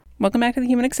Welcome back to The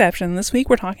Human Exception. This week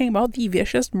we're talking about the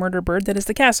vicious murder bird that is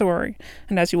the cassowary.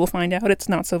 And as you will find out, it's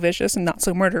not so vicious and not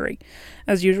so murdery.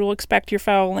 As usual, expect your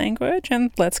foul language,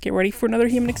 and let's get ready for another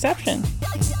Human Exception.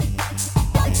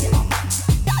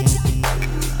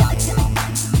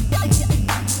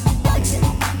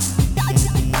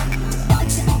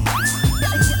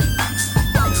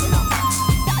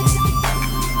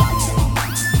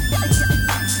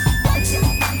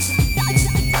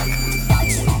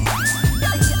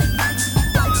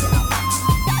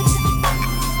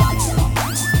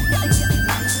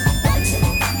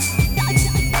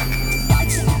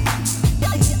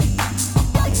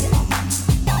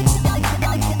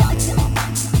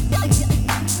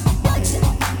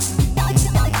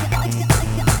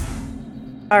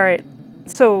 Alright,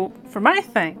 so for my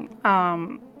thing,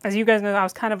 as you guys know, I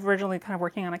was originally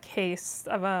working on a case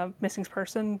of a missing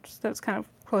person that's kind of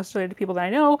close related to people that I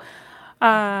know.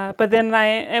 But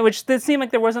then which did seem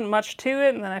like there wasn't much to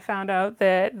it, and then I found out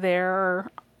that there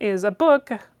is a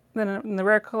book in the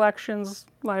Rare Collections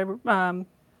library,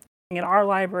 in our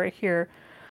library here,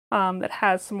 that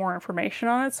has some more information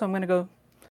on it. So I'm going to go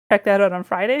check that out on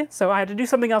Friday. So I had to do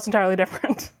something else entirely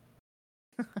different.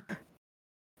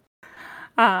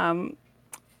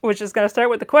 Which is going to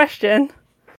start with the question.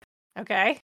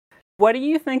 Okay. What do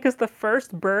you think is the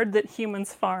first bird that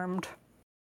humans farmed?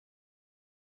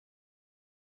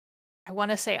 I want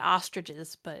to say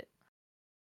ostriches, but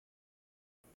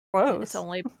Close.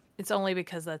 it's only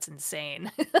because that's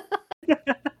insane.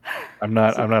 I'm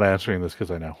not answering this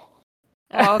because I know.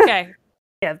 Oh, okay.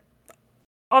 Yeah.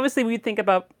 Obviously, we'd think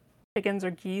about chickens or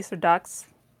geese or ducks,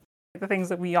 the things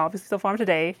that we obviously still farm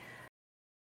today.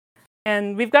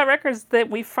 And we've got records that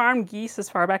we farmed geese as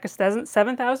far back as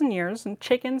 7,000 years and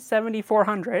chickens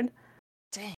 7,400.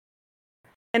 Dang.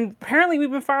 And apparently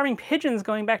we've been farming pigeons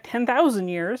going back 10,000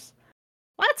 years.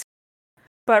 What?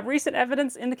 But recent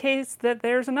evidence indicates that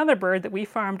there's another bird that we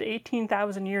farmed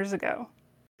 18,000 years ago.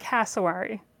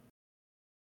 Cassowary.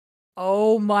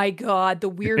 Oh my god, the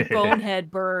weird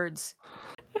bonehead birds.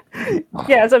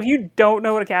 Yeah, so if you don't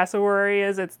know what a cassowary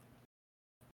is, it's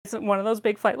one of those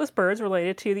big flightless birds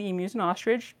related to the emus and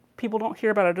ostrich. People don't hear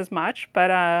about it as much,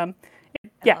 but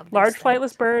large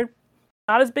flightless bird.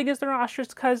 Not as big as their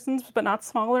ostrich cousins, but not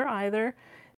smaller either.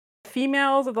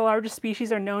 Females of the largest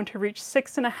species are known to reach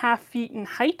 6.5 feet in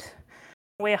height,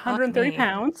 weigh 130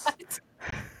 pounds.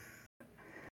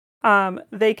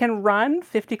 They can run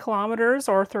 50 kilometers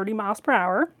or 30 miles per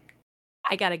hour.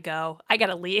 I gotta go. I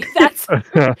gotta leave. That's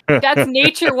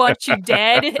nature wants you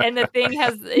dead, and the thing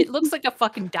it looks like a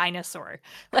fucking dinosaur.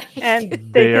 And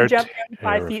they can jump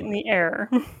 5 feet in the air.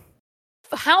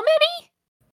 How many?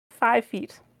 5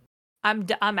 feet. I'm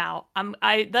out.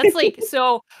 That's like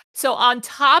so on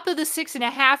top of the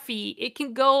 6.5 feet, it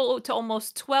can go to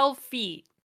almost 12 feet.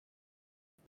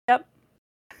 Yep.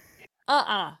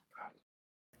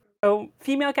 So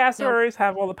female cassowaries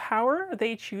have all the power.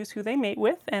 They choose who they mate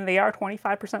with, and they are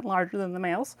 25% larger than the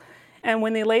males. And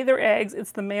when they lay their eggs,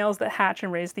 it's the males that hatch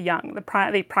and raise the young.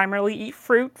 They primarily eat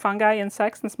fruit, fungi,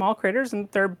 insects, and small critters, and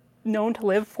they're known to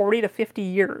live 40 to 50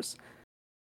 years.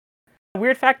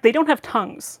 Weird fact, they don't have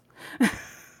tongues.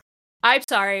 I'm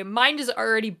sorry, mine is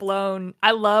already blown.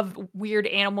 I love weird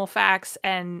animal facts,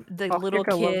 and the little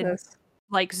kid,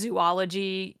 like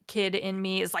zoology kid in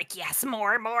me is like, yes,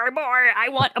 more. I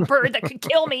want a bird that could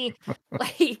kill me.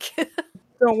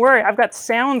 Don't worry, I've got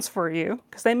sounds for you,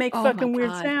 because they make fucking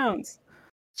weird sounds.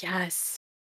 Yes.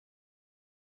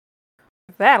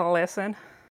 That'll listen.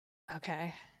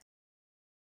 Okay.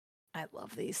 I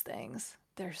love these things.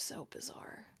 They're so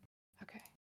bizarre. Okay.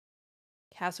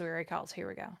 Cassowary calls. Here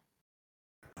we go.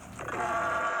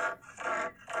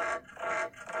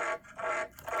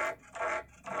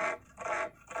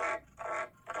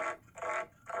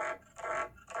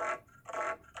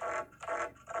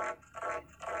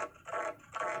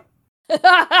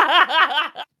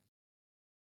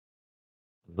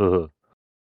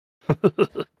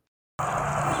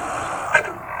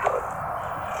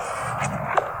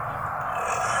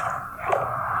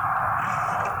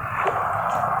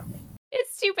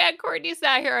 It's too bad Courtney's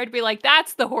not here. I'd be like,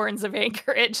 that's the horns of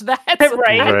Anchorage. That's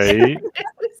right.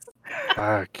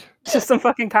 Fuck. It's just some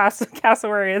fucking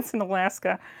cassowary. It's in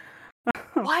Alaska.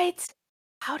 What?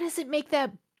 How does it make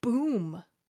that boom?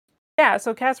 Yeah,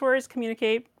 so cassowaries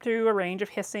communicate through a range of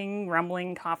hissing,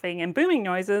 rumbling, coughing, and booming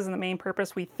noises, and the main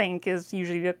purpose, we think, is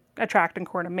usually to attract and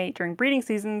court a mate during breeding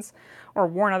seasons, or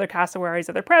warn other cassowaries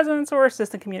of their presence, or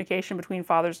assist in communication between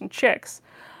fathers and chicks.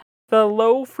 The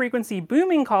low-frequency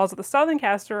booming calls of the southern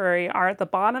cassowary are at the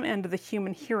bottom end of the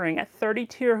human hearing at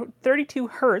 32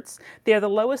 hertz. They are the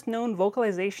lowest known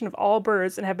vocalization of all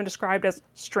birds and have been described as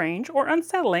strange or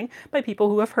unsettling by people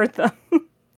who have heard them.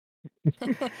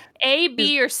 A,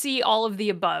 B, or C, all of the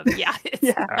above. Yeah.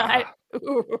 It's not...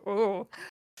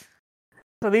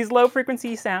 So these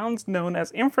low-frequency sounds, known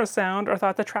as infrasound, are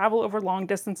thought to travel over long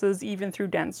distances, even through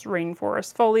dense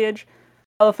rainforest foliage.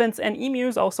 Elephants and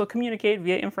emus also communicate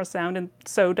via infrasound, and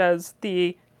so does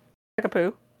the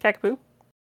kakapoo.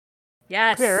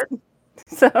 Yes. Parrot.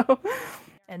 So.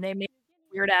 And they make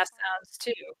weird-ass sounds,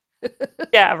 too.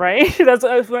 Yeah, right? That's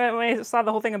when I saw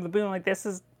the whole thing of the boom, like,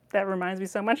 that reminds me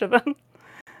so much of them.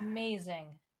 Amazing.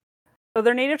 So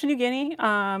they're native to New Guinea,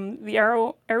 the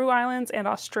Aru Islands, and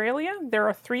Australia. There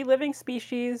are 3 living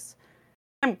species.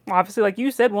 And obviously, like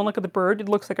you said, one look at the bird, it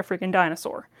looks like a freaking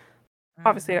dinosaur.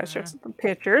 Obviously, I showed some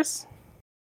pictures.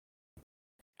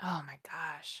 Oh my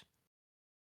gosh.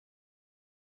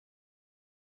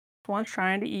 One's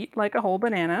trying to eat like a whole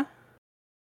banana.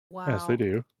 Wow. Yes, they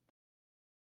do.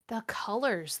 The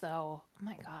colors, though. Oh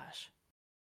my gosh.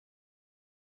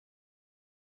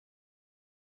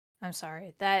 I'm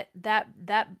sorry. That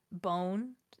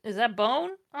bone, is that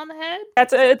bone on the head?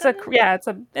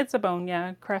 It's a bone,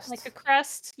 yeah, crest. Like a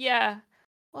crest, yeah.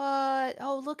 What?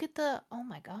 Oh, look at oh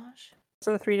my gosh.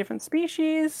 So the 3 different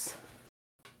species.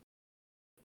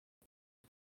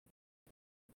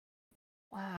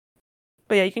 Wow.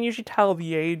 But yeah, you can usually tell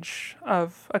the age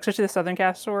of, especially the southern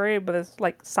cassowary, but it's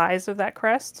like size of that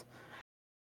crest.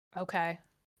 Okay,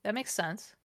 that makes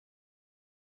sense.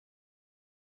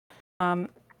 And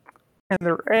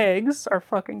their eggs are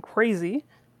fucking crazy.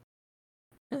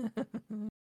 You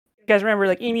guys remember,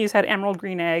 like, emus had emerald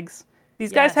green eggs.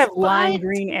 These guys have lime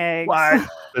green eggs. What?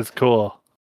 That's cool.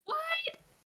 What?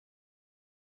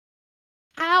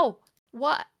 Ow!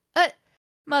 What?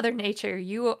 Mother Nature,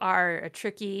 you are a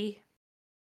tricky...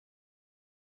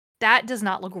 That does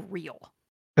not look real.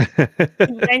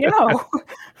 I know.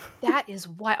 That is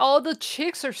why. Oh, the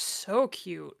chicks are so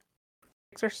cute.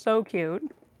 Chicks are so cute.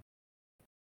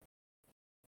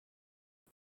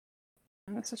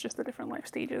 And this is just the different life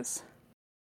stages.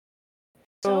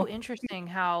 So interesting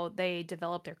how they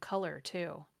develop their color,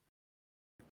 too.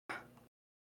 Yeah,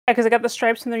 because they got the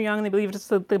stripes when they're young, and they believe it's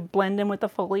to blend in with the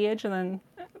foliage, and then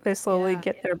they slowly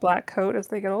get their black coat as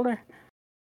they get older.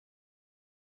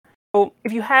 So,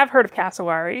 if you have heard of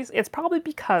cassowaries, it's probably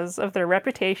because of their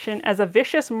reputation as a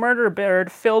vicious murder bird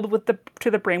filled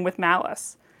to the brim with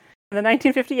malice. In the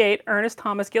 1958 Ernest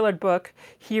Thomas Gillard book,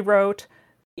 he wrote,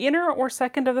 "The inner or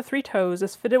second of the 3 toes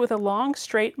is fitted with a long,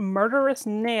 straight, murderous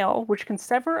nail which can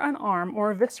sever an arm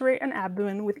or eviscerate an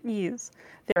abdomen with ease.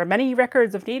 There are many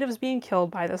records of natives being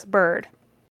killed by this bird."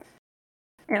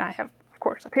 And I have, of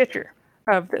course, a picture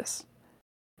of this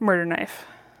murder knife.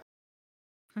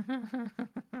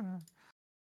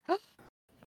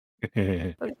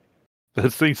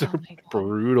 Those things are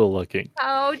brutal looking.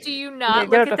 How do you not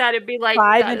look at that and be like,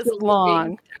 5 that is inches a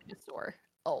long dinosaur?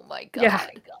 Oh my god. Yeah,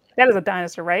 that is a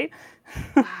dinosaur, right?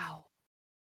 Wow.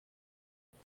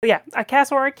 Yeah, a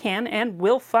cassowary can and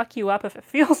will fuck you up if it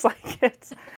feels like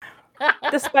it.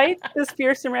 Despite this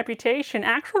fearsome reputation,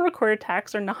 actual recorded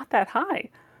attacks are not that high.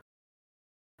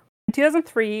 In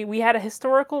 2003, we had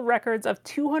historical records of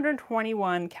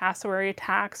 221 cassowary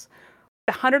attacks,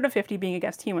 150 being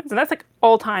against humans. And that's like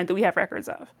all time that we have records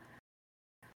of.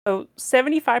 So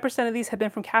 75% of these had been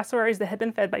from cassowaries that had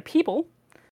been fed by people.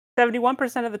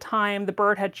 71% of the time, the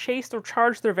bird had chased or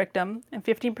charged their victim, and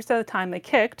 15% of the time they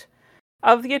kicked.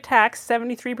 Of the attacks,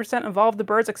 73% involved the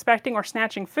birds expecting or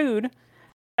snatching food.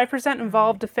 5%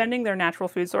 involved defending their natural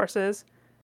food sources.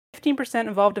 15%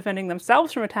 involved defending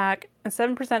themselves from attack, and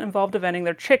 7% involved defending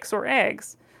their chicks or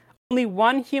eggs. Only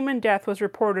 1 human death was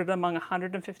reported among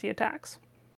 150 attacks.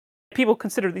 People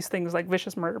consider these things like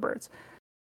vicious murder birds.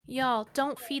 Y'all,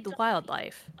 don't feed the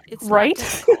wildlife. It's right.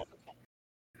 Not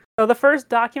So the first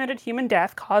documented human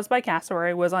death caused by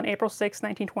cassowary was on April 6,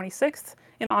 1926,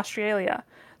 in Australia.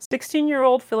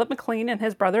 16-year-old Philip McLean and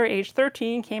his brother, aged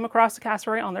 13, came across a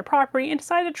cassowary on their property and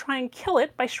decided to try and kill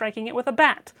it by striking it with a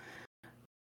bat.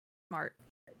 Smart.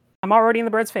 I'm already in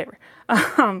the bird's favor.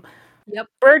 Yep.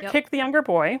 Bird kicked the younger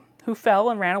boy, who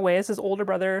fell and ran away as his older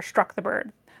brother struck the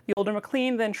bird. The older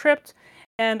McLean then tripped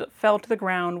and fell to the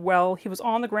ground. While he was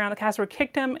on the ground, the cassowary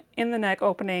kicked him in the neck,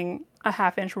 opening a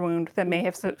half-inch wound that may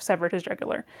have severed his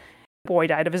jugular. The boy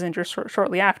died of his injuries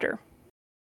shortly after.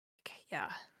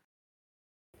 Yeah.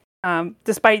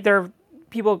 Despite their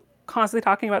people constantly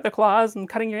talking about their claws and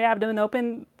cutting your abdomen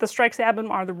open, the strikes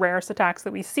abdomen are the rarest attacks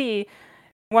that we see.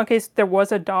 In one case, there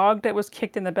was a dog that was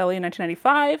kicked in the belly in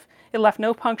 1995. It left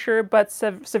no puncture, but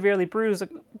severely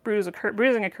bruising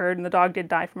occurred, and the dog did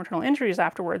die from internal injuries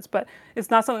afterwards, but it's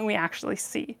not something we actually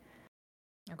see.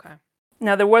 Okay.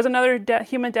 Now, there was another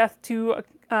human death due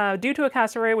to a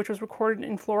cassowary, which was recorded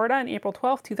in Florida on April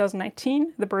 12,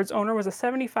 2019. The bird's owner was a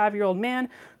 75-year-old man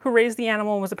who raised the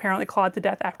animal and was apparently clawed to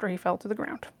death after he fell to the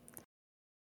ground.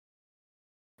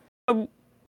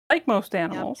 Like most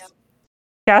animals,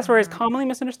 cassowary is commonly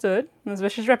misunderstood, and this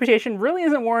vicious reputation really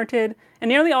isn't warranted, and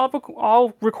nearly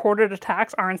all recorded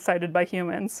attacks are incited by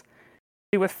humans.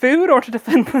 With food or to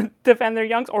defend their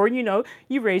youngs, or,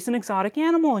 you raise an exotic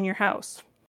animal in your house.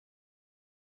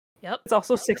 Yep. It's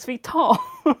also 6 feet tall.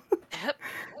 Yep.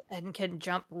 And can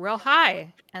jump real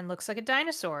high and looks like a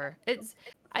dinosaur.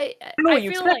 I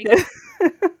feel like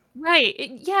right.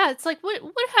 It's like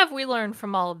what have we learned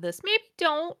from all of this? Maybe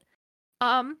don't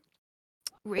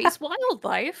raise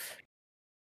wildlife.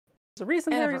 There's a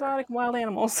reason they're exotic wild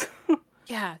animals.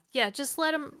 Yeah, just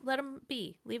let them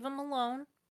be. Leave them alone.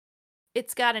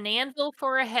 It's got an anvil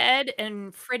for a head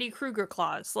and Freddy Krueger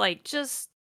claws. Like, just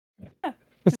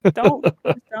don't.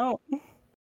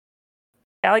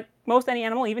 Yeah, like most any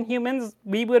animal, even humans,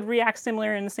 we would react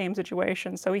similar in the same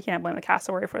situation, so we can't blame the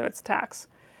cassowary for its attacks.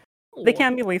 They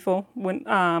can be lethal when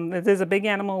it is a big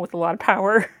animal with a lot of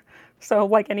power. So,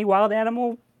 like any wild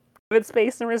animal, give it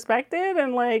space and respect it,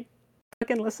 and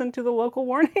fucking listen to the local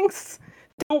warnings.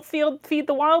 Don't feed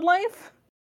the wildlife.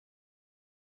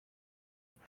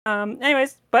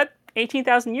 Anyways, but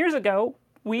 18,000 years ago,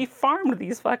 we farmed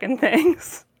these fucking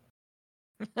things.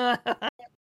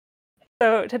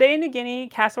 So today in New Guinea,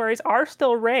 cassowaries are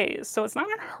still raised, so it's not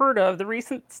unheard of. The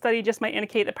recent study just might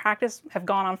indicate that practice have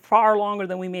gone on far longer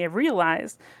than we may have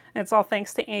realized, and it's all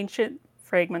thanks to ancient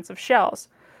fragments of shells.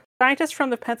 Scientists from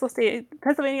the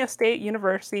Pennsylvania State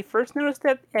University first noticed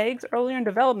that eggs earlier in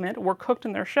development were cooked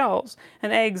in their shells,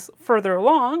 and eggs further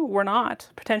along were not,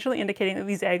 potentially indicating that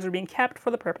these eggs were being kept for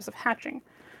the purpose of hatching.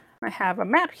 I have a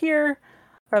map here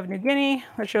of New Guinea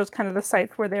that shows kind of the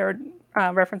sites where they are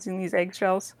referencing these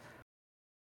eggshells.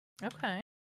 Okay.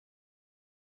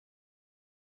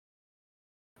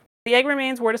 The egg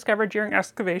remains were discovered during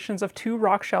excavations of 2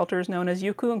 rock shelters known as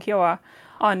Yuku and Kiowa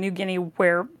on New Guinea,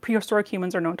 where prehistoric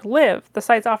humans are known to live. The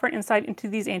sites offer insight into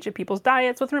these ancient people's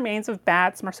diets with remains of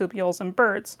bats, marsupials, and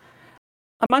birds.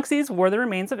 Amongst these were the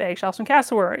remains of eggshells from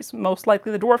cassowaries, most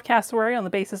likely the dwarf cassowary on the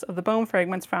basis of the bone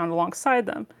fragments found alongside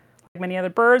them. Like many other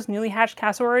birds, newly hatched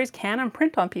cassowaries can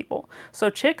imprint on people, so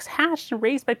chicks hatched and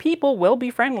raised by people will be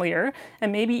friendlier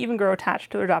and maybe even grow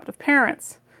attached to their adoptive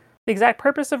parents. The exact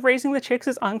purpose of raising the chicks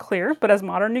is unclear, but as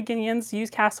modern New Guineans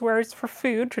use cassowaries for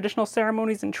food, traditional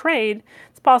ceremonies, and trade,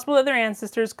 it's possible that their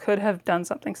ancestors could have done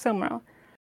something similar.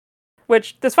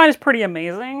 Which this find is pretty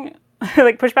amazing.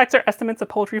 Pushbacks are estimates of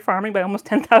poultry farming by almost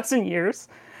 10,000 years.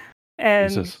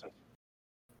 And Jesus.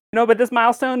 but this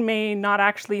milestone may not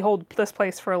actually hold this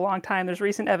place for a long time. There's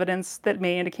recent evidence that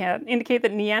may indicate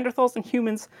that Neanderthals and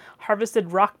humans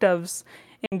harvested rock doves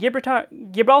in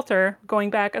Gibraltar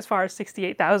going back as far as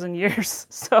 68,000 years.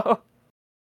 So, I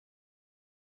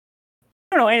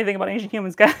don't know anything about ancient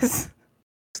humans, guys.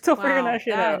 Still figuring that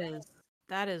shit out.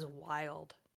 That is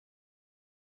wild.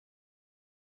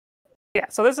 Yeah,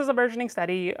 so this is a burgeoning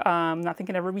study. Nothing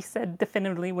can ever be said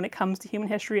definitively when it comes to human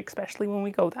history, especially when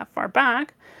we go that far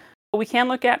back. But we can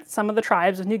look at some of the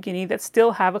tribes of New Guinea that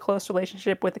still have a close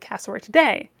relationship with the cassowary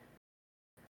today.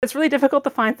 It's really difficult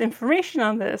to find information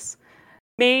on this,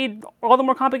 made all the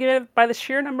more complicated by the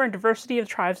sheer number and diversity of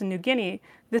tribes in New Guinea.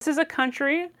 This is a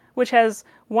country which has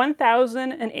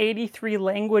 1,083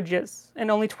 languages, and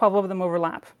only 12 of them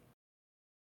overlap.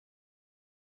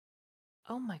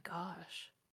 Oh my gosh.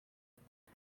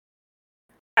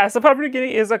 So Papua New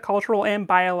Guinea is a cultural and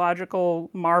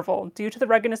biological marvel. Due to the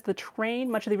ruggedness of the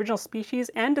terrain, much of the original species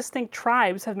and distinct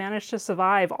tribes have managed to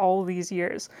survive all these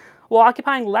years. While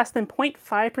occupying less than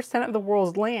 0.5% of the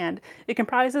world's land, it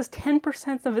comprises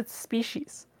 10% of its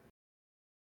species.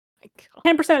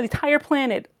 10% of the entire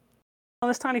planet on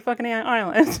this tiny fucking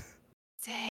island.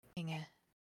 Dang.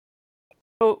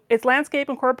 So its landscape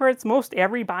incorporates most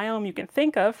every biome you can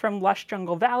think of, from lush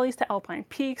jungle valleys to alpine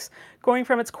peaks, going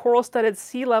from its coral-studded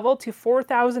sea level to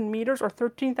 4,000 meters or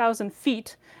 13,000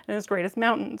 feet in its greatest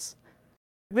mountains.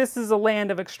 This is a land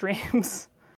of extremes.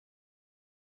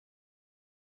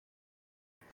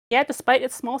 Yet, despite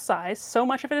its small size, so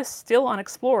much of it is still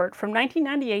unexplored. From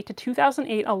 1998 to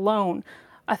 2008 alone,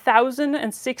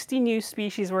 1,060 new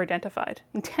species were identified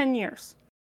in 10 years.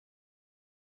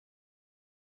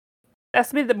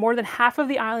 Estimated that more than half of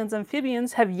the island's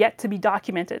amphibians have yet to be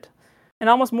documented. And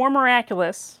almost more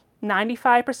miraculous,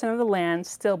 95% of the land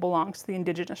still belongs to the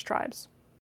indigenous tribes.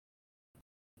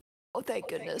 Oh, thank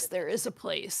goodness there is a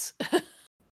place.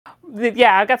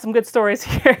 Yeah, I've got some good stories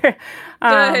here.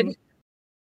 Good.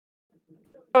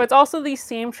 So it's also these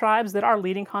same tribes that are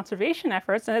leading conservation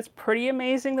efforts, and it's pretty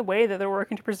amazing the way that they're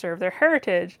working to preserve their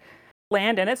heritage,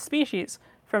 land, and its species.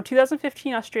 From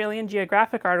 2015 Australian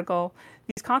Geographic article,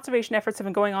 these conservation efforts have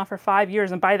been going on for 5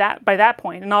 years, and by that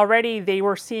point, and already they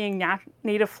were seeing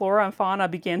native flora and fauna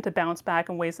begin to bounce back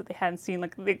in ways that they hadn't seen,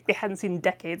 like they hadn't seen in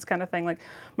decades, kind of thing. Like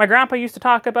my grandpa used to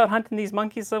talk about hunting these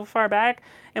monkeys so far back,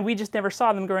 and we just never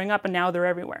saw them growing up, and now they're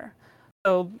everywhere.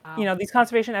 So Wow. these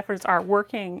conservation efforts are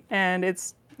working, and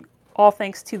it's all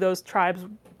thanks to those tribes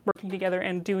working together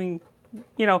and doing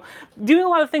a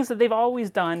lot of things that they've always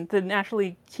done that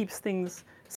naturally keeps things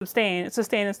sustained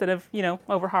instead of,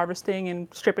 over harvesting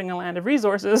and stripping a land of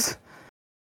resources.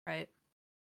 Right.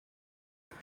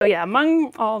 So yeah,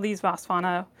 among all these vast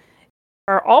fauna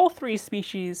are all 3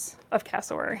 species of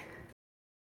cassowary.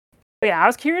 So yeah, I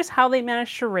was curious how they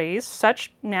managed to raise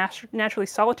such naturally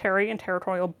solitary and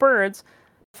territorial birds.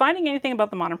 Finding anything about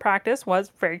the modern practice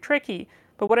was very tricky.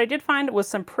 But what I did find was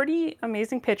some pretty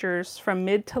amazing pictures from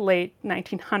mid to late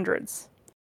 1900s.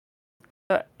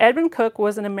 Edmund Cook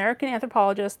was an American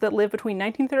anthropologist that lived between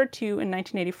 1932 and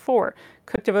 1984.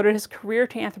 Cook devoted his career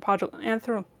to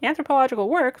anthropological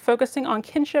work, focusing on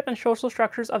kinship and social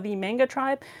structures of the Manga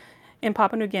tribe in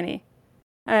Papua New Guinea,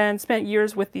 and spent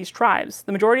years with these tribes.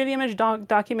 The majority of the image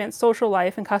documents social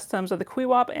life and customs of the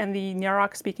Kwiwop and the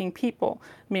Nyarok-speaking people,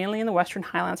 mainly in the Western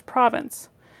Highlands province.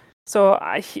 So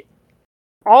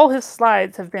all his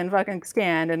slides have been fucking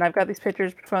scanned, and I've got these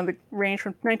pictures from the range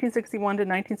from 1961 to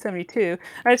 1972.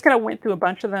 I just kind of went through a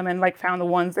bunch of them and found the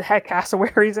ones that had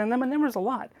cassowaries in them, and there was a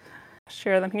lot. I'll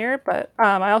share them here, but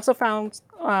I also found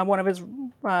one of his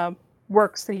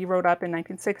works that he wrote up in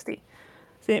 1960,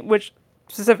 which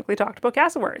specifically talked about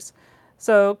cassowaries.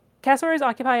 So cassowaries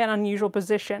occupy an unusual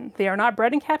position. They are not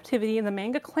bred in captivity, and the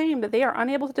Manga claim that they are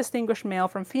unable to distinguish male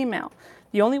from female.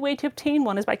 The only way to obtain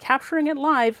one is by capturing it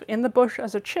live in the bush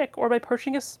as a chick, or by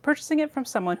purchasing it from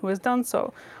someone who has done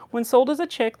so. When sold as a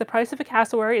chick, the price of a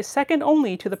cassowary is second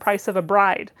only to the price of a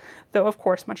bride, though of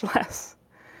course much less.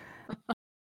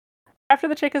 After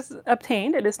the chick is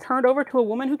obtained, it is turned over to a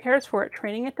woman who cares for it,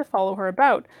 training it to follow her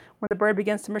about. When the bird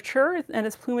begins to mature and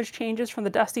its plumage changes from the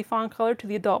dusty fawn color to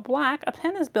the adult black, a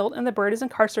pen is built and the bird is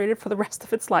incarcerated for the rest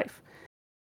of its life.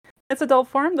 In its adult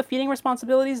form, the feeding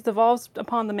responsibilities devolves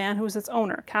upon the man who is its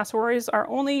owner. Cassowaries are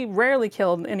only rarely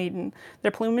killed and eaten.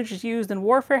 Their plumage is used in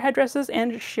warfare headdresses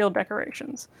and shield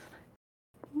decorations.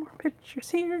 More pictures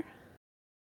here.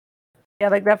 Yeah,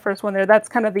 like that first one there. That's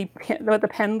kind of what the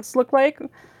pens look like.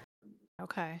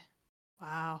 Okay.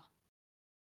 Wow.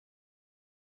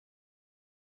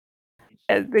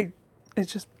 It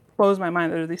just blows my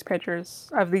mind. There are these pictures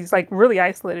of these really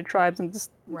isolated tribes and just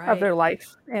of their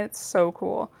life. And it's so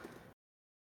cool.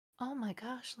 Oh my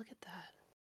gosh, look at that.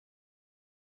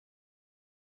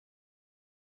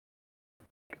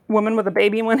 Woman with a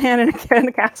baby in one hand and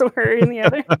a cassowary in the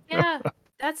other. Yeah,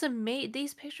 that's amazing.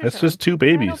 These pictures That's just 2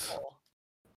 babies.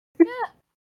 Yeah.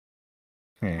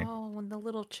 Hey. Oh, and the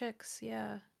little chicks,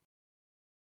 yeah.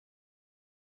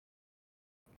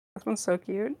 This one's so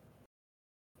cute.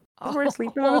 We're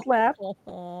sleeping on his lap.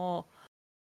 Oh,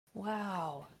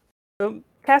 wow. So,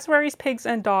 cassowaries, pigs,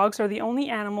 and dogs are the only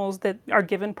animals that are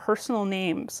given personal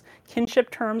names. Kinship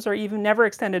terms are even never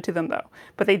extended to them, though,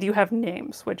 but they do have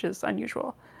names, which is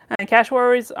unusual. And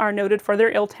cassowaries are noted for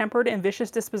their ill-tempered and vicious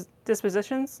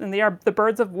dispositions, and they are the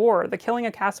birds of war. The killing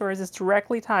of cassowaries is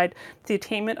directly tied to the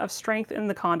attainment of strength in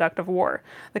the conduct of war.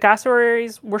 The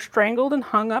cassowaries were strangled and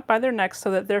hung up by their necks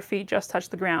so that their feet just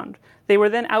touched the ground. They were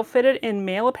then outfitted in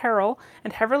male apparel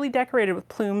and heavily decorated with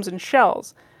plumes and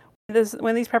shells.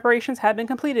 When these preparations had been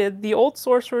completed, the old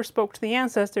sorcerer spoke to the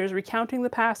ancestors, recounting the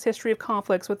past history of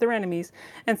conflicts with their enemies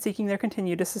and seeking their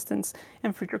continued assistance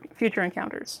in future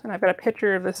encounters. And I've got a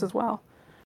picture of this as well,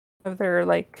 of their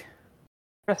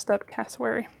dressed up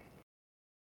cassowary.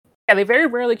 Yeah, they very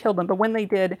rarely killed them, but when they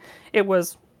did, it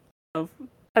was a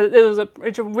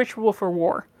ritual for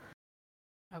war.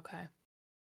 Okay.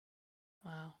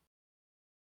 Wow.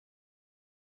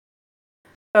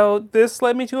 So this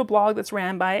led me to a blog that's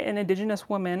ran by an Indigenous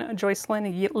woman,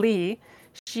 Joycelyn Lee.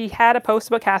 She had a post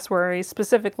about cassowaries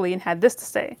specifically and had this to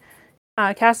say.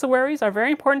 Cassowaries are very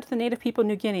important to the native people of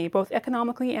New Guinea, both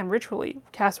economically and ritually.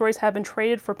 Cassowaries have been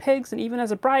traded for pigs and even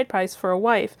as a bride price for a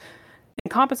wife,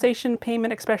 and compensation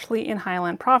payment especially in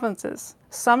highland provinces.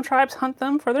 Some tribes hunt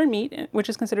them for their meat, which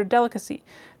is considered delicacy.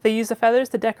 They use the feathers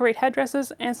to decorate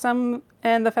headdresses and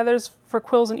the feathers for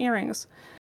quills and earrings.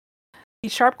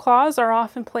 These sharp claws are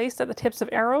often placed at the tips of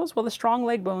arrows, while the strong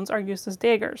leg bones are used as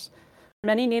daggers. For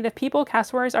many native people,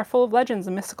 cassowaries are full of legends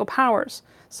and mystical powers.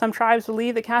 Some tribes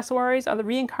believe that cassowaries are the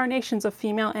reincarnations of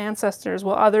female ancestors,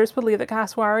 while others believe that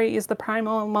cassowary is the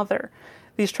primal mother.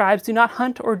 These tribes do not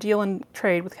hunt or deal in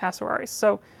trade with cassowaries.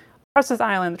 So, across this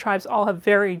island, the tribes all have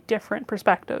very different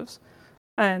perspectives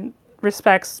and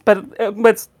respects, but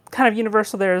what's kind of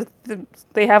universal there is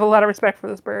they have a lot of respect for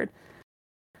this bird.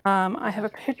 I have a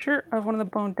picture of one of the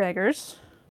bone daggers.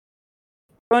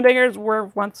 Bone daggers were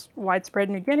once widespread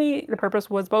in New Guinea. The purpose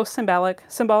was both symbolic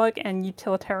and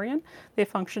utilitarian. They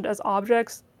functioned as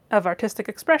objects of artistic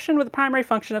expression with the primary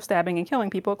function of stabbing and killing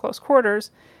people at close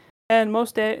quarters. And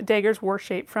most daggers were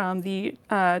shaped from the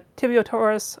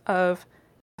tibiotaurus of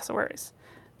cassowaries,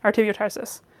 or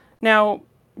tibiotarsus. Now,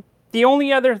 the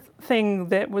only other thing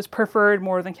that was preferred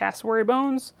more than cassowary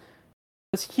bones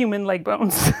was human leg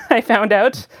bones, I found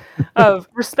out, of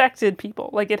respected people.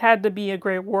 Like, it had to be a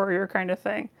great warrior kind of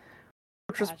thing.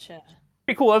 Which was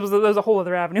pretty cool. That was a whole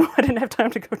other avenue I didn't have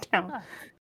time to go down. Huh.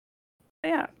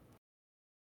 Yeah.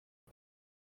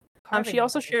 She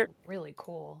also shared... Really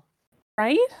cool.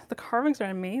 Right? The carvings are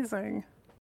amazing.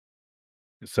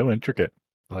 It's so intricate.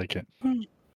 I like it.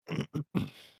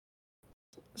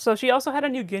 So she also had a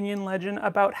New Guinean legend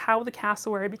about how the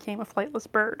cassowary became a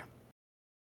flightless bird.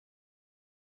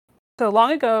 So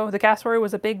long ago, the cassowary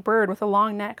was a big bird with a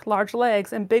long neck, large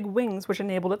legs, and big wings which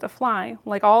enabled it to fly,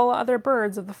 like all other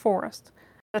birds of the forest.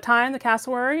 At the time, the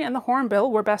cassowary and the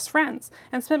hornbill were best friends,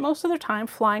 and spent most of their time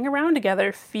flying around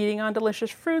together, feeding on delicious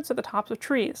fruits at the tops of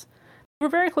trees. They were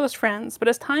very close friends, but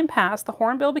as time passed, the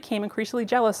hornbill became increasingly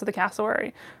jealous of the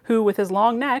cassowary, who, with his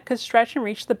long neck, could stretch and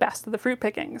reach the best of the fruit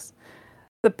pickings.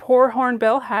 The poor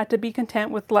hornbill had to be content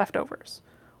with leftovers.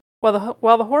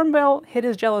 While the hornbill hid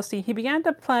his jealousy, he began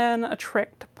to plan a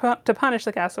trick to punish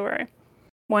the cassowary.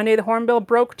 One day, the hornbill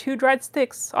broke 2 dried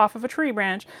sticks off of a tree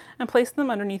branch and placed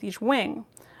them underneath each wing,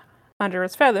 under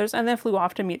its feathers, and then flew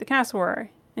off to meet the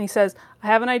cassowary. And he says, "I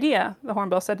have an idea," the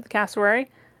hornbill said to the cassowary.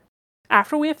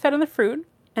 "After we have fed on the fruit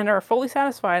and are fully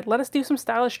satisfied, let us do some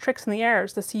stylish tricks in the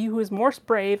airs to see who is more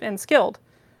brave and skilled."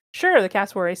 "Sure," the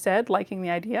cassowary said, liking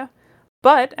the idea.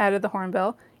 "But," added the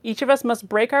hornbill, "each of us must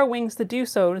break our wings to do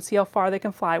so and see how far they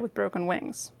can fly with broken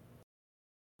wings."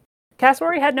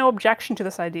 Cassowary had no objection to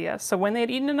this idea, so when they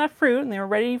had eaten enough fruit and they were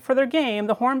ready for their game,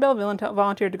 the hornbill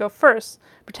volunteered to go first.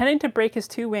 Pretending to break his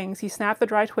 2 wings, he snapped the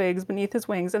dry twigs beneath his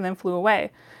wings and then flew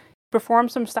away. He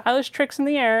performed some stylish tricks in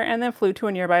the air and then flew to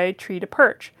a nearby tree to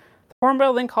perch. The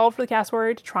hornbill then called for the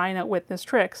cassowary to try and outwit his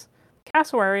tricks. The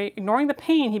cassowary, ignoring the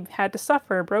pain he had to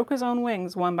suffer, broke his own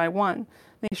wings one by one.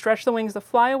 Then he stretched the wings to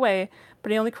fly away,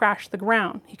 but he only crashed to the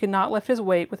ground. He could not lift his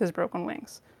weight with his broken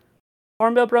wings.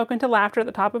 Hornbill broke into laughter at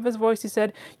the top of his voice. He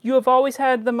said, "You have always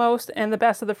had the most and the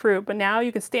best of the fruit, but now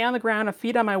you can stay on the ground and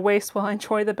feed on my waste while I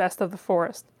enjoy the best of the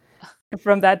forest." And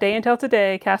from that day until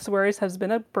today, cassowaries has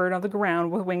been a bird on the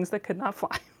ground with wings that could not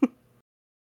fly.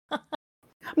 I'm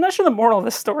not sure the moral of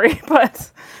this story,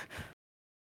 but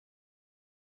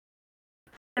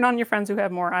turn on your friends who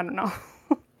have more. I don't know.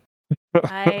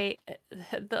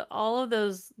 All of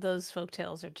those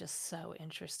folktales are just so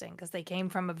interesting because they came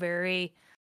from a very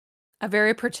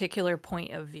particular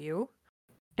point of view,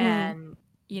 and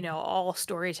all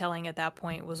storytelling at that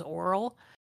point was oral,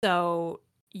 so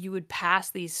you would pass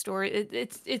these stories.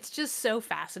 It's just so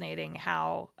fascinating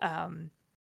how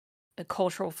a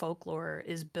cultural folklore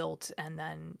is built, and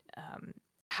then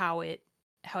how it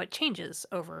changes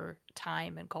over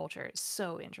time and culture. It's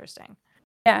so interesting.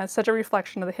 Yeah, it's such a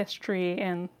reflection of the history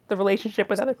and the relationship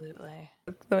with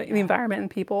the environment and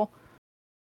people.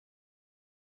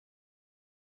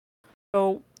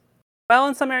 So, while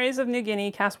in some areas of New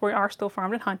Guinea, cassowary are still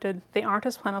farmed and hunted, they aren't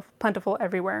as plentiful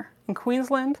everywhere. In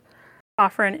Queensland,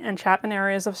 Cochrane, and Chapman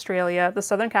areas of Australia, the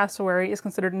southern cassowary is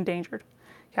considered endangered.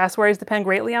 Cassowaries depend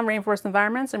greatly on rainforest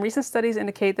environments, and recent studies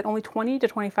indicate that only 20 to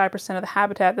 25% of the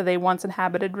habitat that they once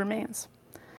inhabited remains.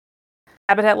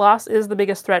 Habitat loss is the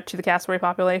biggest threat to the cassowary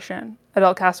population.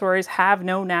 Adult cassowaries have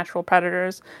no natural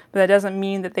predators, but that doesn't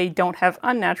mean that they don't have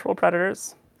unnatural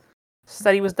predators. A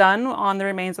study was done on the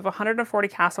remains of 140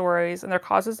 cassowaries, and their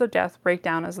causes of death break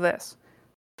down as this.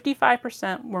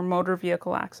 55% were motor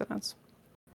vehicle accidents.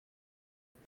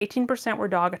 18% were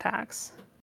dog attacks.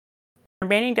 The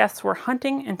remaining deaths were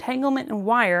hunting, entanglement in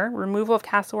wire, removal of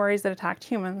cassowaries that attacked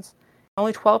humans.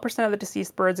 Only 12% of the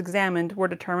deceased birds examined were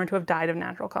determined to have died of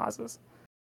natural causes.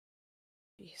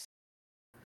 Jeez.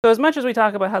 So as much as we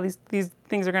talk about how these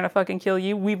things are going to fucking kill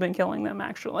you, we've been killing them,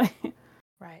 actually.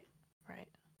 Right.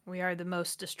 We are the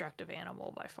most destructive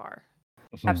animal by far.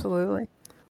 Absolutely.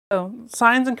 So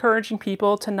signs encouraging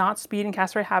people to not speed in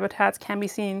cassowary habitats can be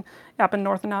seen up in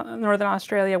northern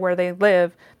Australia where they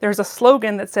live. There's a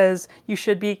slogan that says you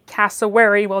should be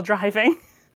cassowary while driving.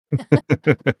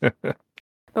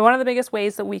 But one of the biggest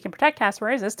ways that we can protect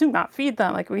cassowaries is to not feed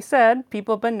them. Like we said,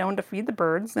 people have been known to feed the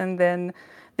birds, and then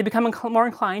they become more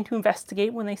inclined to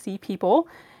investigate when they see people.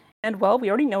 And, well, we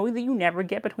already know that you never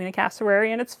get between a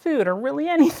cassowary and its food, or really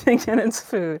anything in its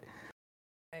food.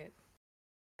 Right.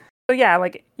 So, yeah,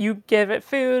 like, you give it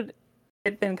food,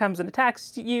 it then comes and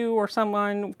attacks you or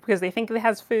someone because they think it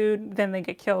has food, then they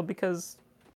get killed because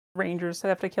rangers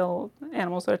have to kill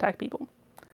animals that attack people.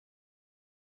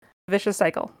 Vicious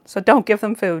cycle. So don't give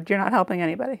them food. You're not helping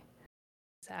anybody.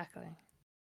 Exactly.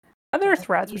 Other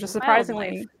threats, which is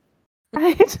surprisingly...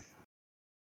 Right?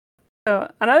 So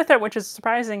another threat which is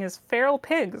surprising is feral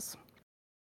pigs.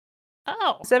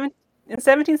 Oh. In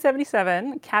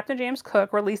 1777, Captain James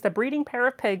Cook released a breeding pair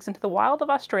of pigs into the wild of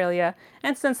Australia,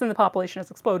 and since then the population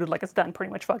has exploded like it's done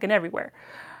pretty much fucking everywhere.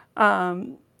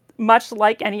 Much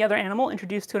like any other animal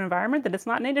introduced to an environment that it's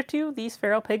not native to, these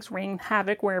feral pigs wreak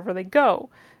havoc wherever they go.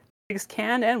 Pigs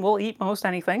can and will eat most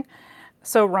anything.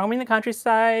 So roaming the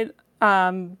countryside,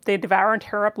 they devour and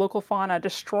tear up local fauna,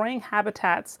 destroying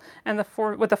habitats and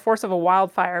with the force of a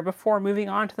wildfire before moving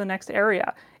on to the next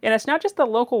area. And it's not just the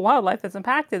local wildlife that's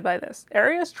impacted by this.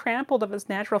 Areas trampled of its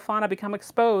natural fauna become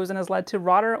exposed and has led to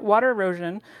water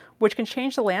erosion, which can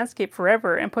change the landscape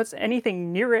forever and puts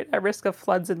anything near it at risk of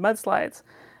floods and mudslides.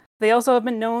 They also have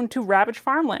been known to ravage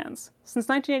farmlands. Since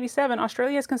 1987,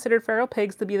 Australia has considered feral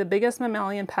pigs to be the biggest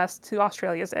mammalian pest to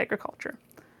Australia's agriculture.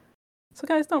 So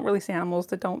guys, don't release animals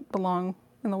that don't belong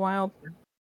in the wild.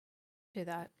 Do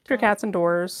that. Keep your cats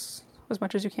indoors as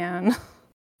much as you can.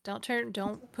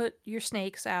 Don't put your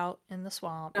snakes out in the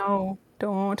swamp. No,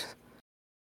 don't.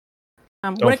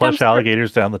 Don't flush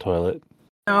alligators down the toilet.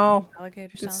 No,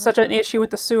 it's such an issue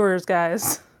with the sewers,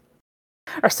 guys.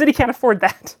 Our city can't afford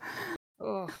that.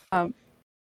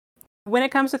 When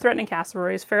it comes to threatening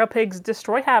cassowaries, feral pigs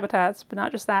destroy habitats, but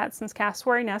not just that. Since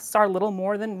cassowary nests are little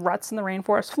more than ruts in the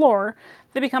rainforest floor,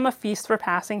 they become a feast for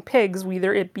passing pigs,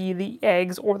 whether it be the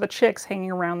eggs or the chicks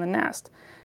hanging around the nest.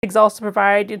 Pigs also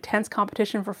provide intense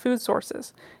competition for food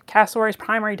sources. Cassowaries'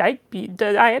 primary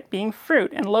diet being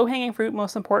fruit, and low-hanging fruit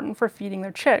most important for feeding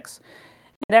their chicks.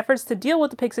 And efforts to deal with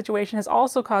the pig situation has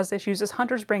also caused issues as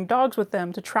hunters bring dogs with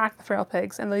them to track the feral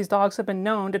pigs, and these dogs have been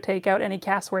known to take out any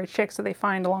cassowary chicks that they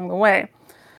find along the way.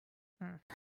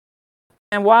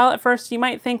 And while at first you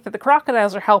might think that the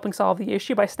crocodiles are helping solve the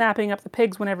issue by snapping up the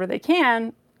pigs whenever they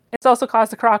can, it's also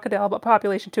caused the crocodile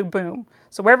population to boom.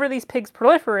 So wherever these pigs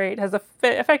proliferate has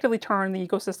effectively turned the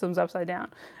ecosystems upside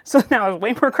down. So now there's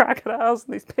way more crocodiles,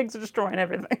 and these pigs are destroying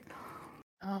everything.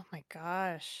 Oh my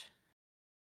gosh.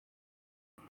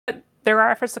 There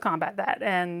are efforts to combat that,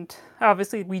 and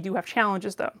obviously we do have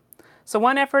challenges though. So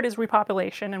one effort is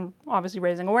repopulation and obviously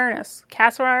raising awareness.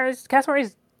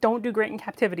 Cassowaries don't do great in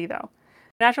captivity though.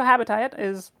 Natural habitat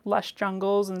is lush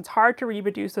jungles, and it's hard to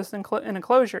reproduce this in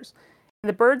enclosures. And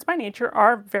the birds by nature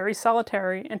are very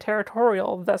solitary and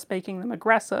territorial, thus making them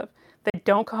aggressive. They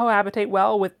don't cohabitate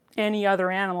well with any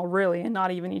other animal really, and not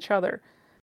even each other.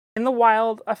 In the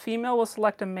wild, a female will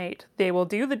select a mate. They will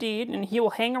do the deed, and he will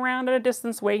hang around at a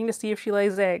distance waiting to see if she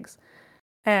lays eggs.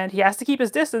 And he has to keep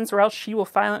his distance, or else she will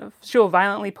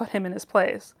violently put him in his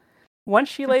place. Once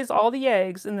she lays all the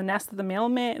eggs in the nest of the male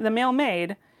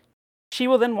maid, she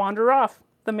will then wander off.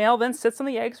 The male then sits on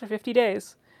the eggs for 50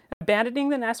 days. Abandoning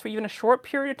the nest for even a short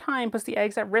period of time puts the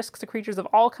eggs at risk to creatures of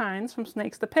all kinds, from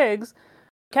snakes to pigs.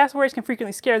 Cassowaries can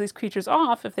frequently scare these creatures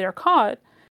off if they are caught.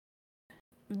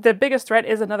 The biggest threat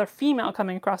is another female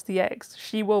coming across the eggs.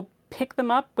 She will pick them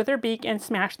up with her beak and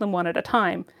smash them one at a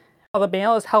time, while the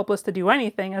male is helpless to do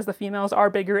anything as the females are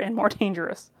bigger and more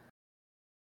dangerous.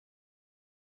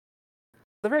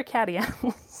 They're very catty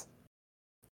animals.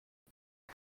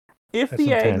 If That's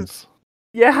the eggs... intense.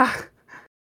 Yeah.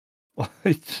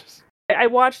 I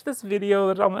watched this video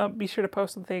that I'll be sure to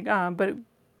post something, but it was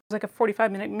like a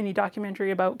 45-minute mini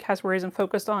documentary about cassowaries and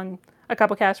focused on a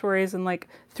couple cassowaries and like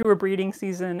through a breeding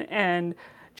season, and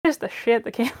just the shit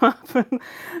that came up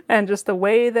and just the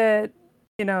way that,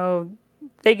 you know,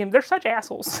 they're such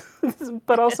assholes,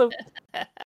 but also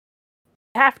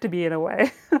have to be in a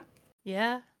way.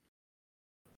 Yeah.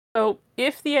 So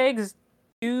if the eggs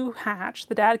do hatch,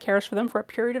 the dad cares for them for a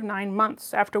period of 9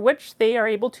 months, after which they are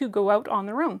able to go out on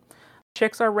their own.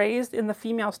 Chicks are raised in the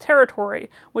female's territory,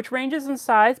 which ranges in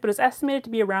size but is estimated to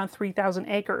be around 3,000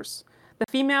 acres. The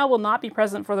female will not be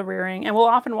present for the rearing and will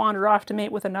often wander off to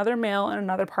mate with another male in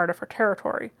another part of her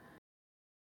territory.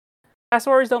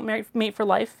 Cassowaries don't mate for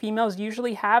life. Females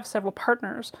usually have several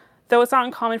partners. Though it's not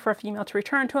uncommon for a female to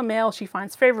return to a male she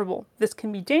finds favorable. This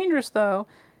can be dangerous, though,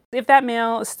 if that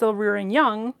male is still rearing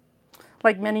young.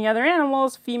 Like many other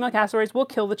animals, female cassowaries will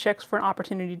kill the chicks for an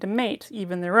opportunity to mate,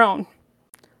 even their own.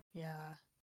 Yeah.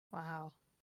 Wow.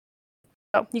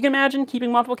 So you can imagine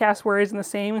keeping multiple cassowaries in the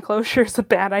same enclosure is a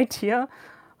bad idea.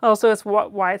 Also, it's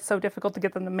why it's so difficult to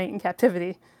get them to mate in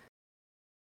captivity.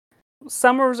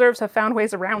 Some reserves have found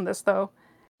ways around this, though,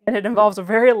 and it involves a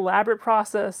very elaborate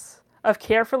process of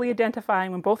carefully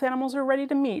identifying when both animals are ready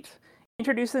to meet,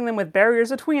 introducing them with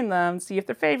barriers between them, see if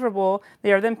they're favorable.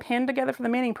 They are then pinned together for the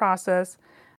mating process.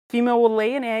 Female will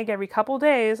lay an egg every couple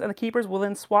days, and the keepers will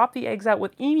then swap the eggs out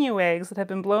with emu eggs that have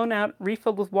been blown out,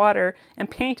 refilled with water, and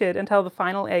painted until the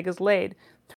final egg is laid.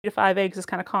 3 to 5 eggs is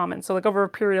kind of common, so like over a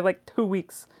period of like 2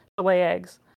 weeks to lay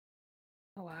eggs.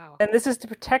 Oh, wow. And this is to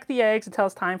protect the eggs until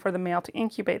it's time for the male to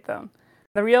incubate them.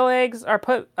 The real eggs are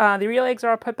put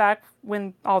back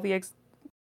when all the eggs.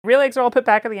 Real eggs are all put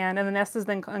back at the end, and the nest is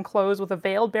then enclosed with a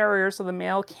veiled barrier so the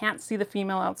male can't see the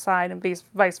female outside, and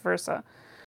vice versa.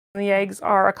 When the eggs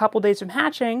are a couple days from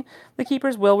hatching, the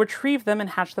keepers will retrieve them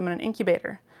and hatch them in an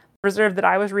incubator. The reserve that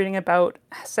I was reading about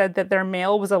said that their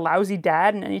male was a lousy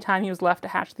dad, and anytime he was left to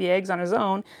hatch the eggs on his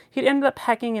own, he'd ended up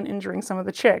pecking and injuring some of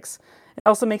the chicks. It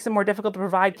also makes it more difficult to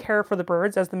provide care for the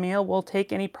birds, as the male will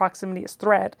take any proximity as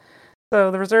threat. So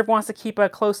the reserve wants to keep a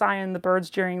close eye on the birds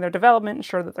during their development,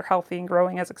 ensure that they're healthy and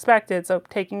growing as expected, so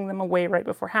taking them away right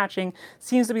before hatching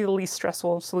seems to be the least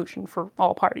stressful solution for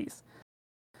all parties.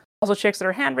 Also, chicks that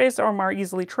are hand-raised are more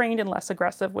easily trained and less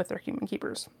aggressive with their human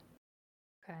keepers.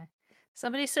 Okay.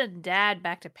 Somebody said dad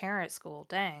back to parent school.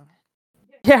 Dang.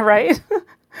 Yeah, right?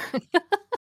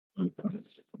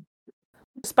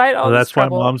 Despite all this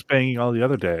trouble... That's why mom's banging all the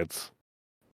other dads.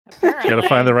 Apparently. You gotta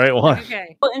find the right one.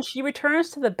 Okay. Well, and she returns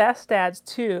to the best dads,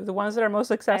 too. The ones that are most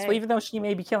successful, Hey. even though she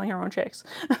may be killing her own chicks.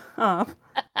 Man.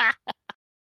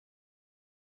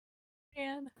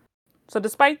 So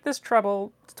despite this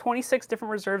trouble, 26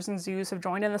 different reserves and zoos have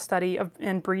joined in the study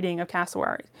and breeding of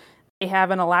cassowaries. They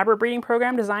have an elaborate breeding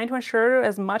program designed to ensure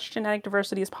as much genetic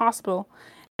diversity as possible,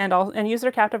 and use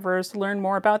their captive birds to learn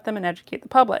more about them and educate the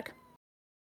public.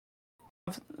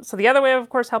 So the other way, of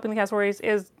course, helping the cassowaries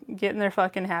is getting their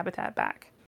fucking habitat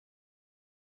back.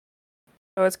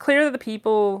 So it's clear that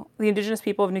the indigenous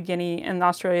people of New Guinea and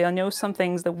Australia know some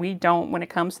things that we don't when it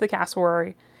comes to the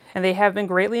cassowary, and they have been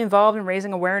greatly involved in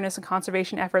raising awareness and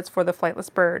conservation efforts for the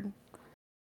flightless bird.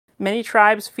 Many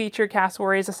tribes feature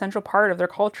cassowary as a central part of their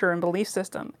culture and belief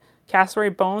system. Cassowary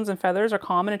bones and feathers are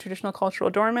common in traditional cultural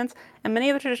adornments, and many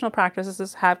of the traditional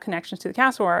practices have connections to the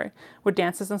cassowary, with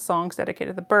dances and songs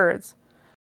dedicated to the birds.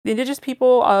 The indigenous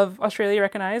people of Australia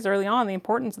recognized early on the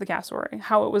importance of the cassowary,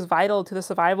 how it was vital to the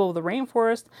survival of the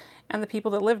rainforest and the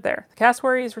people that lived there. The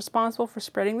cassowary is responsible for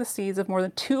spreading the seeds of more than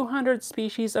 200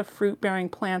 species of fruit-bearing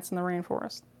plants in the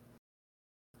rainforest.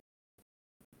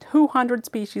 200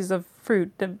 species of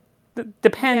fruit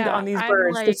depend on these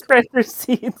birds to spread their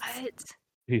seeds. What?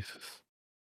 Jesus.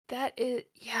 That is,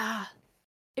 yeah.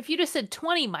 If you just said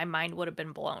 20, my mind would have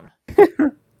been blown.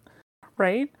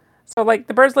 Right? So, like,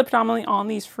 the birds live predominantly on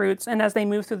these fruits, and as they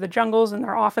move through the jungles and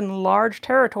they're often large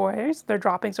territories, their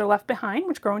droppings are left behind,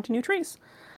 which grow into new trees.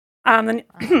 The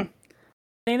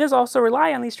natives also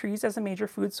rely on these trees as a major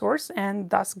food source, and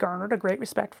thus garnered a great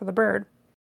respect for the bird.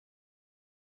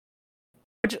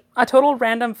 A total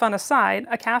random fun aside,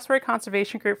 a cassowary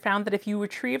conservation group found that if you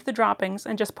retrieve the droppings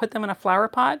and just put them in a flower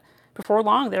pot, before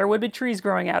long there would be trees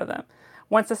growing out of them.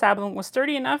 Once the sapling was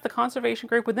sturdy enough, the conservation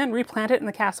group would then replant it in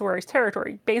the cassowary's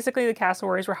territory. Basically, the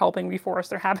cassowaries were helping reforest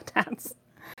their habitats.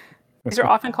 These are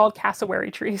often called cassowary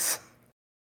trees.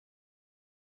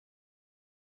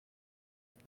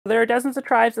 There are dozens of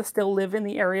tribes that still live in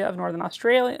the area of Northern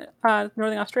Australia,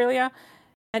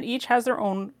 and each has their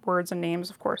own words and names,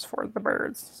 of course, for the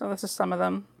birds. So this is some of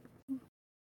them.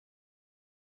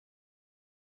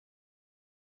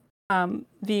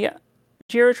 The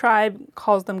Jira tribe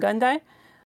calls them Gundai.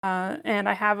 And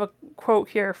I have a quote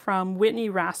here from Whitney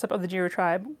Rassip of the Jira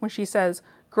tribe when she says,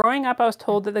 "Growing up, I was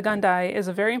told that the Gundai is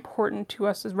very important to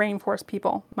us as rainforest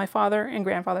people, my father and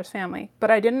grandfather's family.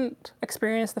 But I didn't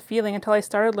experience the feeling until I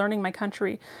started learning my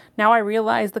country. Now I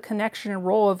realize the connection and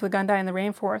role of the Gundai in the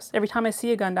rainforest. Every time I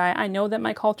see a Gundai, I know that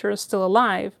my culture is still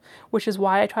alive, which is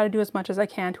why I try to do as much as I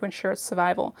can to ensure its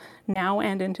survival, now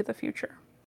and into the future."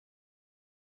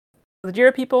 The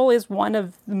Jira people is one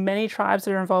of the many tribes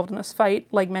that are involved in this fight.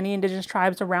 Like many indigenous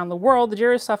tribes around the world, the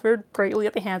Jira suffered greatly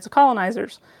at the hands of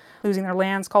colonizers, losing their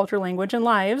lands, culture, language, and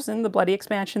lives in the bloody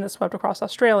expansion that swept across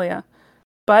Australia.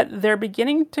 But they're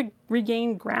beginning to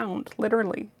regain ground,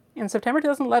 literally. In September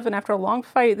 2011, after a long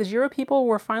fight, the Giro people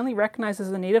were finally recognized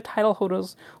as the native title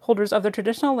holders of their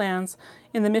traditional lands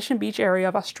in the Mission Beach area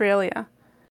of Australia.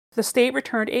 The state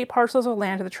returned 8 parcels of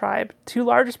land to the tribe. 2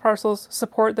 largest parcels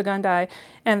support the Gundai,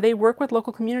 and they work with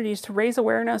local communities to raise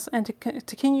awareness and to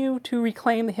continue to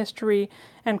reclaim the history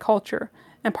and culture.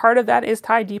 And part of that is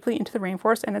tied deeply into the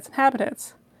rainforest and its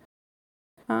inhabitants.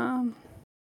 A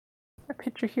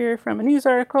picture here from a news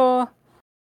article.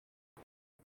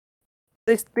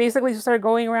 They basically started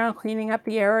going around cleaning up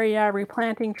the area,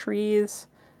 replanting trees,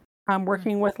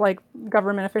 working with like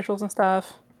government officials and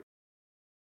stuff.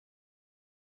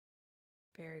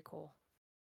 Very cool.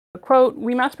 Quote,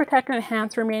 "We must protect and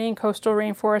enhance remaining coastal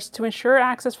rainforests to ensure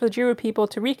access for the Giro people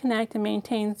to reconnect and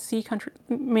maintain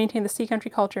the sea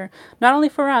country culture, not only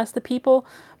for us, the people,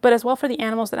 but as well for the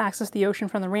animals that access the ocean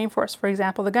from the rainforest, for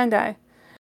example, the Gundai.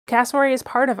 Cassowary is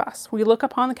part of us. We look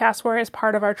upon the cassowary as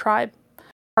part of our tribe.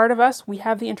 Part of us, we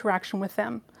have the interaction with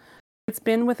them. It's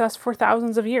been with us for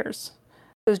thousands of years,"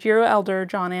 says Giro elder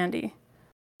John Andy.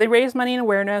 They raise money and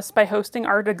awareness by hosting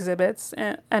art exhibits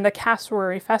and a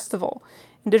cassowary festival.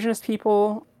 Indigenous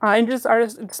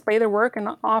artists display their work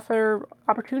and offer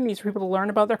opportunities for people to learn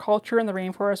about their culture in the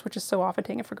rainforest, which is so often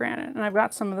taken for granted. And I've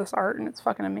got some of this art, and it's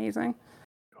fucking amazing.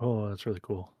 Oh, that's really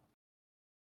cool.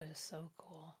 That is so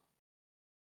cool.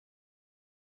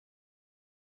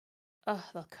 Oh,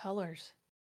 the colors.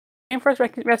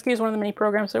 Rainforest Rescue is one of the many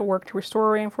programs that work to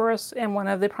restore rainforests, and one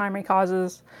of the primary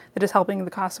causes that is helping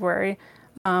the cassowary.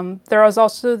 There is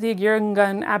also the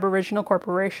Agirgungun Aboriginal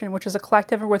Corporation, which is a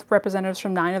collective with representatives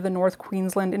from 9 of the North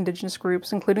Queensland Indigenous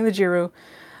groups, including the Giro.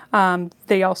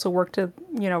 They also work to,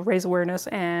 raise awareness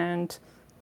and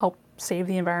help save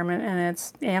the environment and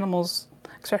its animals,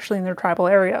 especially in their tribal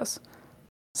areas.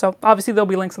 So obviously there'll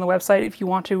be links on the website if you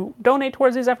want to donate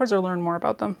towards these efforts or learn more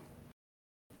about them.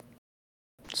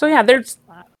 So yeah, there's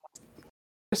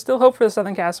still hope for the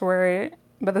southern cassowary,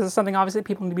 but this is something obviously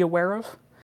people need to be aware of.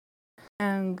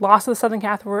 And loss of the southern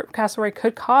cassowary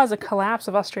could cause a collapse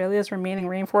of Australia's remaining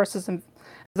rainforests as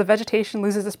the vegetation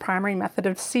loses its primary method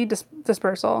of seed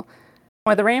dispersal.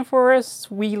 By the rainforests,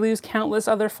 we lose countless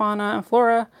other fauna and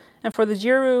flora, and for the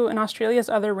Giro and Australia's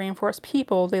other rainforest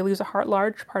people, they lose a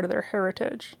large part of their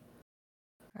heritage.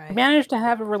 Right. We managed to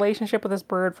have a relationship with this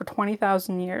bird for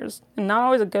 20,000 years, and not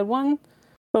always a good one,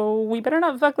 so we better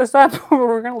not fuck this up or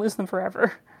we're going to lose them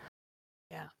forever.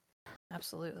 Yeah,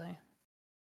 absolutely.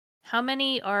 How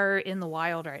many are in the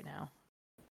wild right now?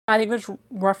 I think there's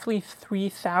roughly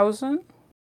 3,000.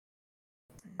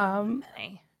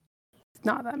 Many.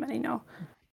 Not that many, no.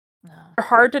 They're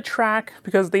hard to track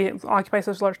because they occupy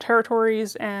such large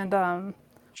territories, and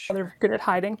they're good at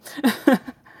hiding,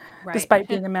 right. Despite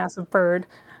being a massive bird,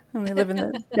 and they live in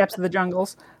the depths of the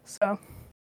jungles. So,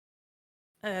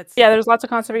 there's lots of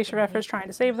conservation efforts trying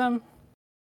to save them.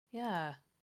 Yeah.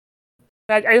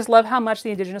 I just love how much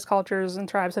the indigenous cultures and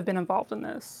tribes have been involved in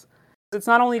this. It's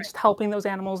not only just helping those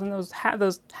animals and those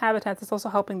habitats, it's also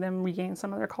helping them regain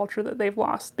some of their culture that they've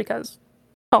lost because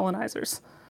colonizers.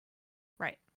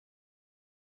 Right.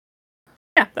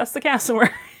 Yeah, that's the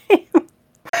cassowary.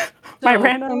 My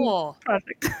random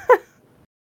project.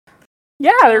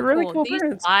 Yeah, they're really cool These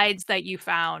birds. slides that you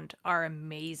found are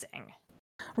amazing.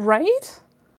 Right?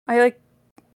 I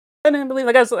didn't believe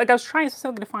I was trying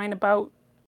to find about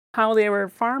how they were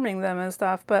farming them and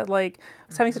stuff, but I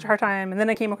was having such a hard time, and then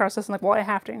I came across this and I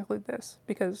have to include this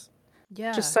because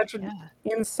just such an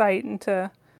insight into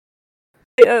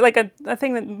a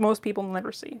thing that most people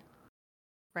never see.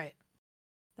 Right.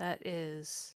 That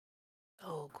is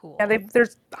so cool. Yeah,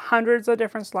 there's hundreds of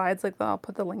different slides. I'll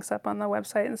put the links up on the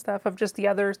website and stuff of just the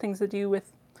other things to do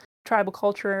with tribal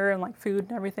culture and food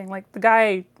and everything. The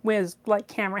guy was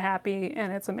camera happy,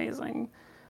 and it's amazing.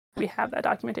 We have that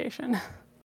documentation.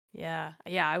 Yeah,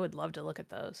 I would love to look at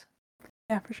those.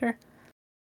 Yeah, for sure.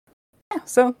 Yeah,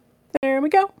 so there we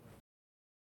go.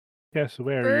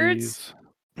 Cassowaries.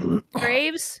 Birds,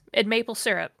 graves, and maple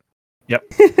syrup. Yep.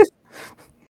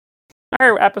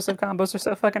 Our episode combos are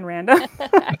so fucking random.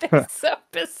 It's so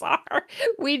bizarre.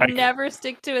 We'd never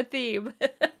stick to a theme.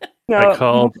 No, I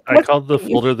called the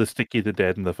folder the sticky, the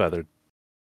dead, and the feathered.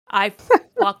 I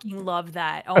fucking love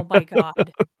that. Oh my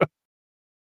god.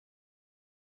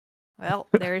 Well,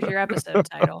 there's your episode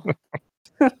title.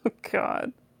 Oh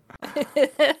god.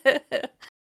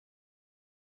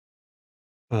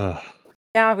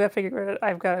 Now I've got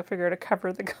to figure out a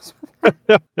cover that goes with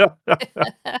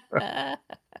that.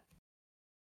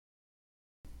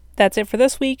 That's it for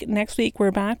this week. Next week,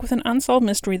 we're back with an unsolved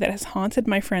mystery that has haunted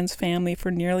my friend's family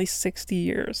for nearly 60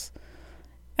 years.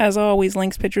 As always,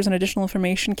 links, pictures, and additional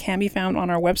information can be found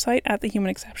on our website at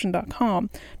thehumanexception.com.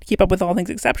 To keep up with all things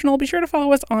exceptional, be sure to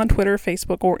follow us on Twitter,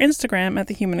 Facebook, or Instagram at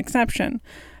The Human Exception.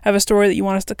 Have a story that you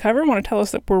want us to cover, want to tell us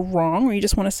that we're wrong, or you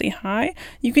just want to say hi,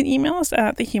 you can email us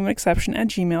at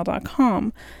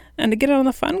thehumanexception@gmail.com. And to get in on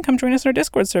the fun, come join us on our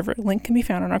Discord server. Link can be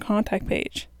found on our contact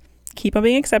page. Keep on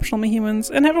being exceptional, my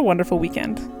humans, and have a wonderful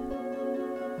weekend.